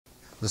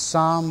The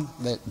psalm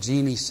that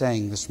Jeannie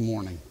sang this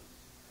morning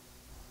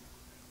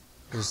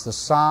is the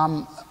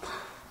psalm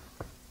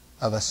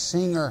of a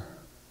singer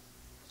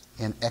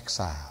in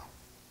exile.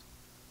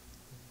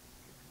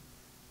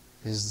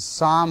 It is the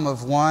psalm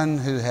of one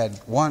who had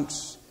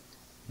once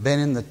been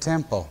in the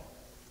temple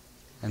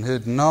and who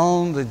had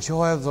known the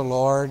joy of the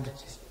Lord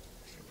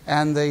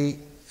and the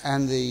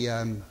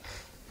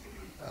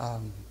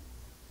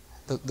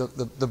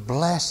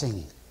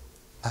blessing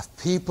of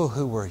people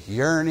who were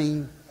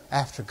yearning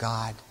after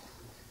God,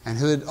 and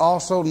who had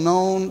also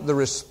known the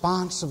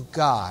response of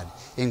God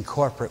in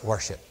corporate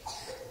worship.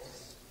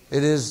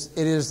 It is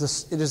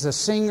a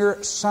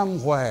singer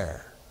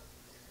somewhere,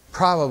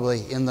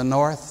 probably in the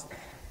north,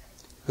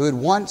 who had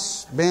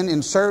once been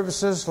in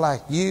services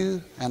like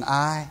you and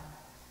I,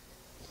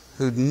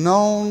 who'd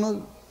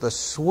known the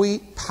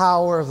sweet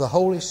power of the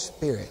Holy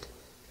Spirit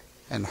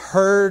and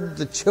heard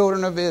the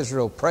children of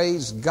Israel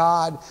praise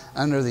God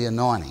under the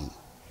anointing,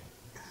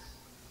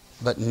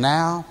 but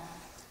now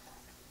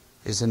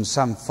is in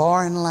some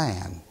foreign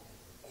land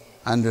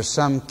under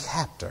some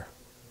captor,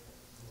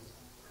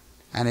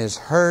 and is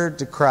heard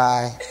to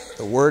cry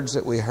the words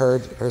that we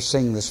heard her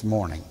sing this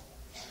morning.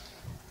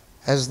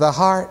 As the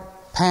hart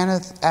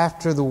panteth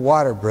after the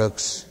water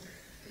brooks,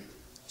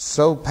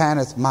 so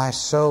panteth my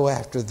soul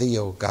after thee,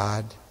 O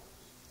God.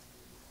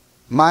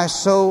 My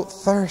soul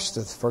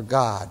thirsteth for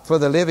God, for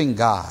the living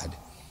God.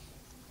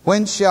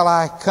 When shall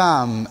I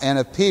come and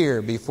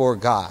appear before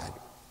God?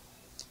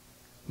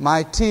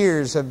 My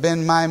tears have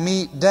been my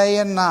meat day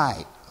and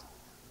night,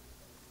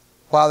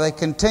 while they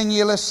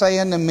continually say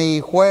unto me,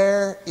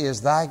 where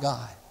is thy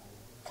God?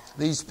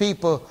 These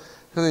people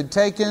who had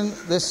taken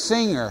this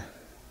singer,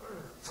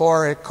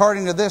 for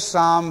according to this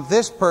psalm,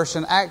 this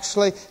person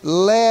actually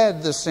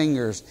led the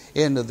singers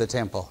into the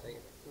temple.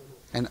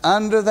 And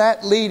under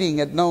that leading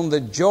had known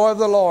the joy of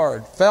the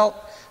Lord, felt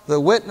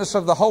the witness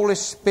of the Holy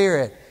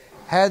Spirit,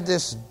 had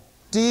this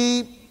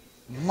deep,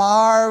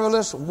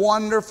 marvelous,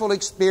 wonderful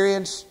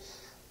experience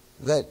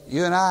that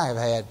you and I have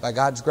had by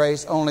God's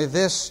grace. Only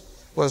this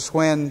was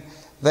when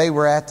they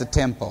were at the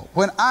temple.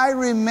 When I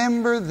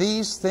remember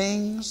these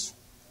things,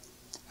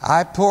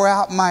 I pour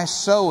out my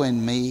soul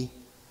in me,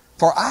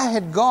 for I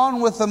had gone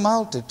with the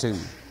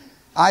multitude.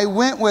 I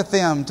went with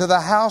them to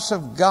the house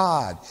of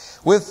God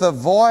with the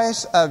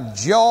voice of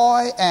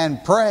joy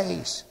and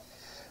praise,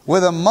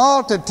 with a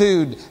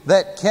multitude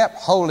that kept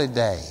holy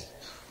day.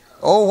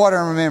 Oh, what a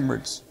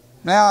remembrance.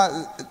 Now,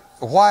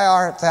 why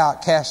art thou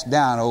cast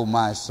down, O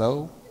my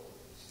soul?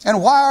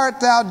 And why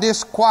art thou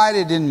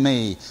disquieted in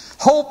me?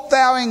 Hope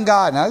thou in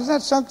God. Now, isn't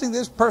that something?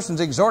 This person's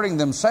exhorting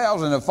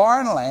themselves in a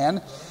foreign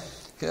land,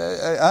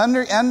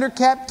 under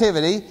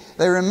captivity.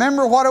 They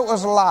remember what it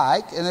was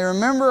like, and they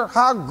remember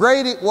how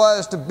great it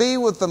was to be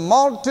with the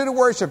multitude of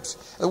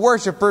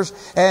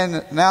worshipers,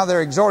 and now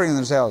they're exhorting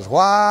themselves.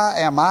 Why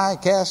am I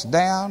cast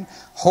down?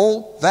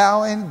 Hope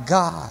thou in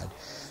God.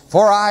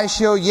 For I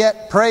shall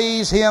yet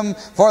praise Him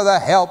for the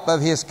help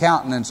of His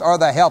countenance, or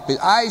the help.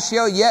 I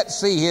shall yet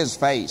see His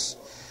face.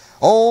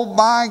 Oh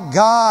my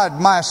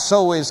God, my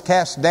soul is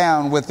cast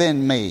down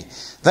within me.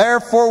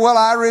 Therefore will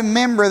I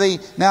remember thee.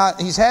 Now,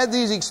 he's had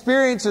these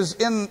experiences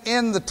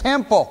in the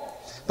temple,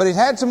 but he's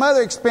had some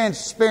other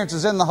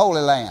experiences in the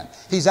Holy Land.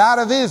 He's out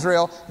of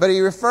Israel, but he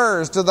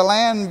refers to the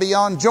land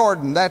beyond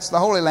Jordan. That's the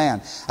Holy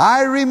Land.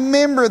 I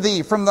remember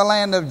thee from the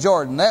land of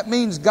Jordan. That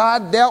means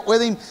God dealt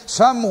with him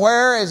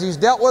somewhere as He's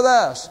dealt with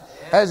us.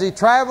 As he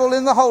traveled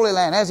in the Holy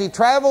Land, as he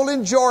traveled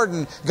in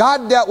Jordan,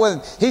 God dealt with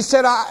him. He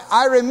said,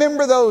 I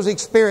remember those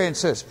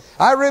experiences.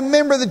 I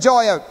remember the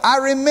joy of it. I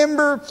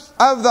remember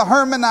of the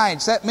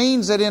Hermonites. That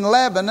means that in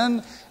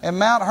Lebanon and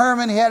Mount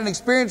Hermon, he had an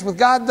experience with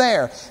God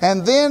there.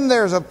 And then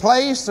there's a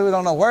place, we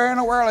don't know where in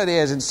the world it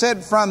is. It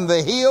said, from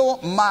the hill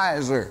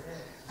Miser.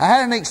 I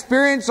had an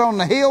experience on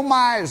the hill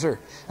Miser.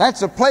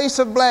 That's a place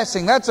of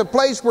blessing. That's a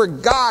place where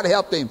God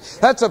helped him.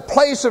 That's a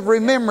place of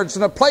remembrance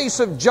and a place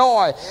of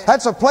joy.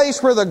 That's a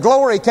place where the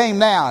glory came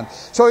down.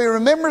 So he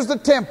remembers the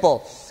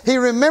temple. He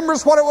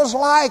remembers what it was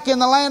like in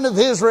the land of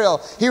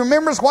Israel. He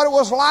remembers what it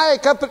was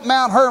like up at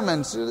Mount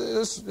Hermon.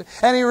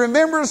 And he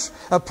remembers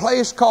a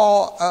place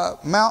called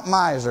Mount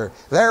Miser.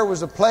 There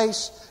was a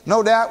place,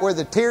 no doubt, where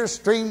the tears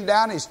streamed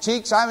down his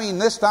cheeks. I mean,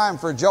 this time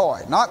for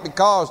joy. Not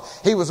because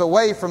he was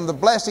away from the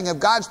blessing of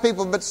God's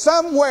people, but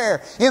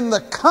somewhere in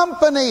the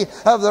company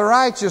of the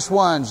righteous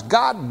ones,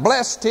 God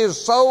blessed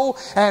his soul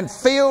and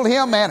filled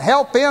him and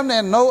helped him.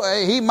 And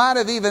he might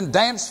have even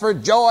danced for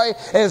joy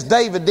as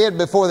David did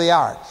before the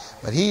ark.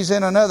 But he's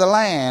in another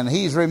land.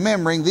 He's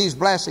remembering these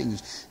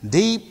blessings.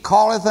 Deep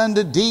calleth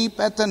unto deep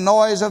at the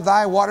noise of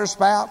thy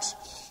waterspouts.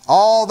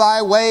 All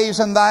thy waves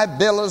and thy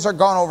billows are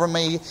gone over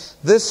me.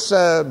 This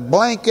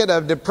blanket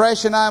of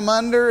depression I'm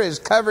under is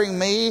covering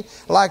me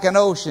like an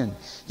ocean.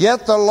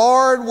 Yet the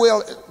Lord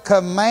will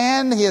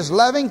command His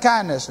loving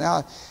kindness.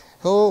 Now,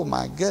 oh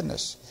my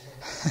goodness.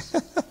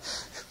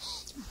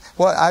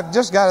 Well, I've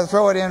just got to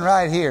throw it in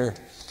right here.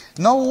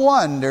 No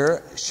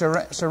wonder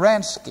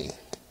Sharansky,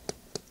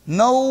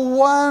 no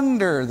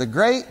wonder the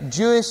great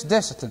Jewish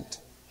dissident,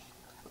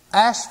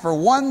 asked for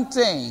one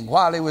thing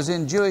while he was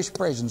in Jewish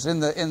prisons, in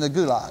the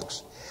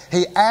gulags.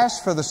 He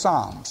asked for the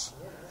Psalms.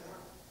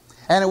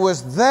 And it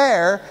was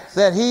there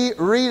that he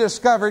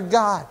rediscovered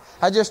God.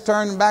 I just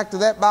turned back to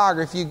that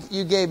biography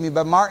you gave me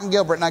by Martin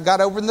Gilbert, and I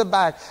got over in the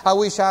back. I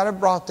wish I'd have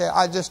brought that.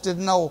 I just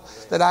didn't know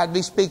that I'd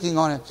be speaking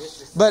on it.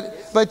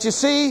 But you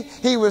see,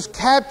 he was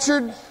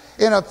captured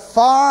in a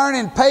foreign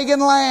and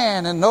pagan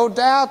land, and no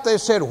doubt they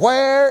said,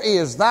 "Where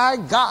is thy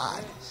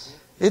God?"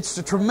 It's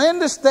a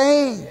tremendous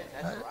thing.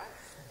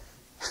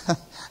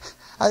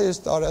 I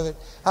just thought of it.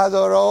 I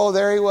thought, oh,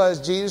 there he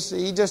was, Jesus.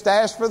 He just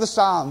asked for the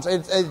Psalms.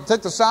 It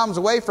took the Psalms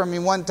away from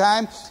him one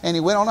time, and he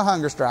went on a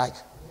hunger strike.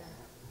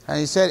 And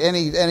he said,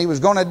 and he was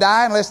going to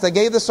die unless they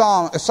gave the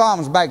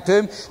Psalms back to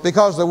him,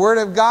 because the Word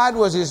of God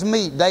was his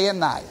meat day and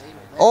night.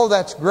 Oh,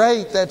 that's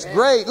great. That's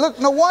great. Look,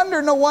 no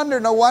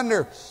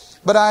wonder.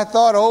 But I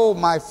thought, oh,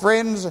 my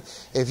friends,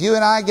 if you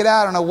and I get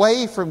out and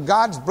away from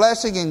God's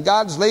blessing and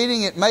God's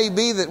leading, it may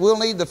be that we'll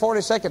need the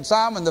 42nd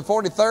Psalm and the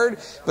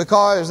 43rd,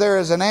 because there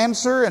is an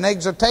answer, an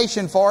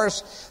exhortation for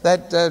us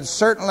that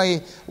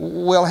certainly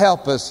will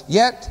help us.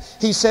 Yet,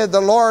 he said,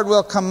 the Lord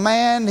will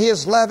command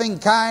His loving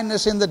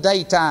kindness in the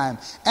daytime,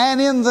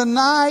 and in the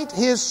night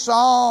His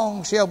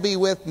song shall be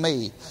with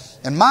me.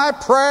 And my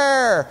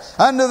prayer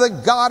unto the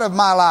God of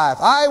my life,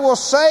 I will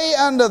say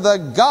unto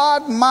the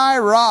God my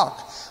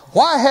rock,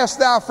 why hast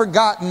thou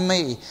forgotten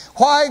me?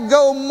 Why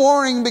go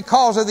mourning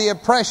because of the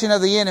oppression of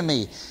the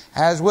enemy?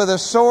 As with a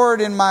sword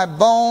in my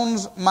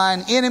bones,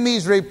 mine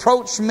enemies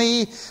reproach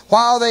me,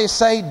 while they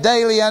say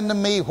daily unto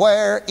me,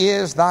 where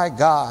is thy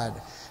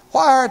God?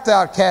 Why art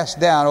thou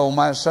cast down, O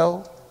my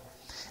soul?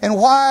 And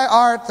why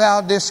art thou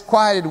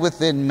disquieted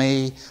within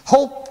me?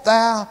 Hope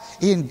thou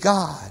in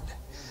God.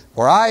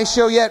 For I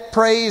shall yet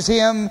praise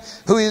Him,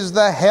 who is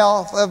the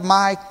health of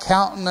my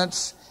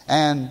countenance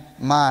and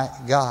my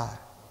God.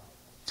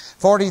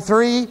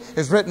 43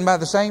 is written by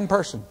the same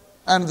person,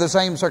 under the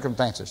same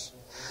circumstances.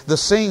 The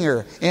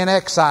singer in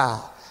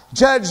exile.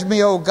 Judge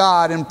me, O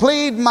God, and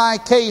plead my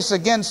case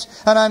against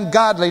an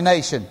ungodly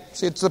nation.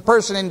 See, it's the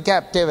person in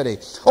captivity.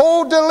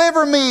 Oh,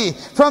 deliver me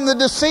from the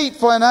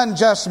deceitful and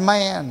unjust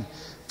man,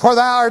 for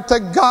thou art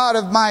the God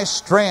of my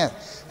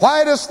strength.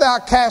 Why dost thou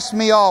cast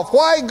me off?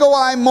 Why go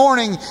I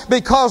mourning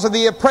because of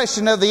the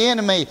oppression of the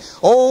enemy?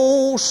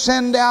 Oh,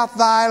 send out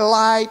thy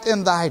light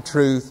and thy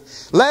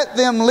truth. Let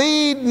them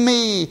lead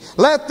me.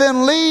 Let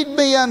them lead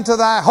me unto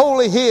thy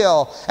holy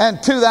hill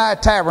and to thy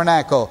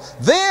tabernacle.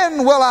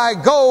 Then will I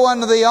go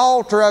unto the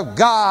altar of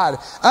God,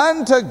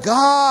 unto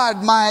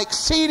God my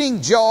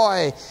exceeding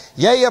joy.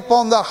 Yea,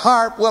 upon the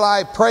harp will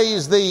I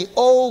praise thee,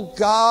 O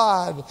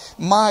God,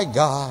 my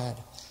God.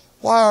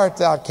 Why art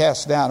thou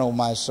cast down, O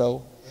my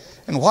soul?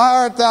 And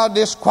why art thou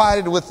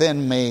disquieted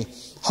within me?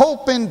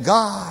 Hope in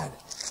God,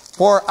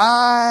 for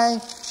I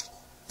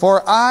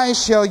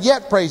shall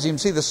yet praise Him.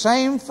 See, the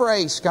same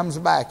phrase comes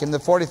back in the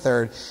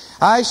 43rd.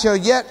 I shall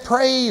yet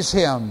praise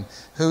Him,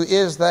 who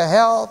is the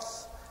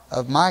health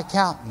of my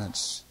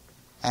countenance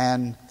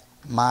and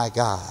my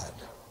God.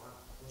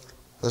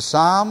 The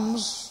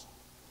Psalms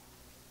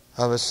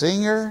of a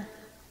singer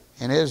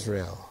in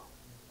Israel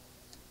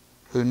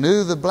who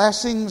knew the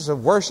blessings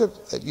of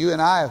worship that you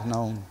and I have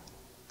known,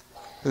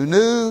 who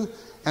knew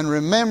and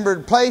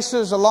remembered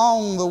places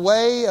along the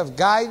way of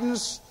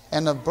guidance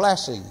and of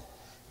blessing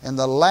in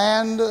the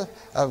land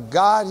of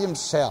God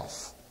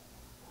Himself.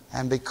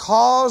 And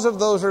because of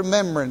those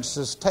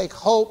remembrances, take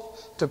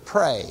hope to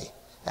pray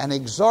and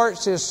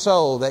exhorts his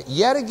soul that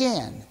yet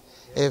again,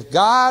 if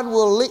God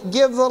will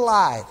give the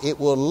light, it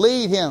will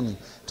lead him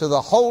to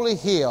the holy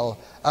hill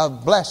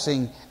of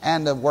blessing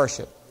and of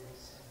worship.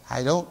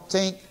 I don't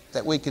think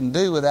that we can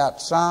do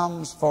without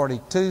Psalms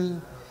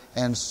 42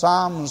 and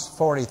Psalms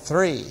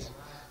 43,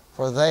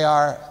 for they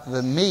are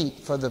the meat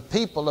for the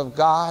people of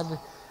God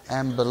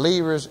and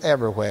believers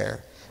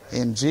everywhere.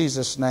 In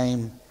Jesus'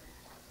 name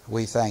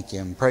we thank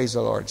Him. Praise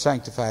the Lord.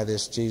 Sanctify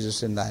this,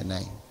 Jesus, in Thy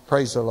name.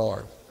 Praise the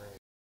Lord.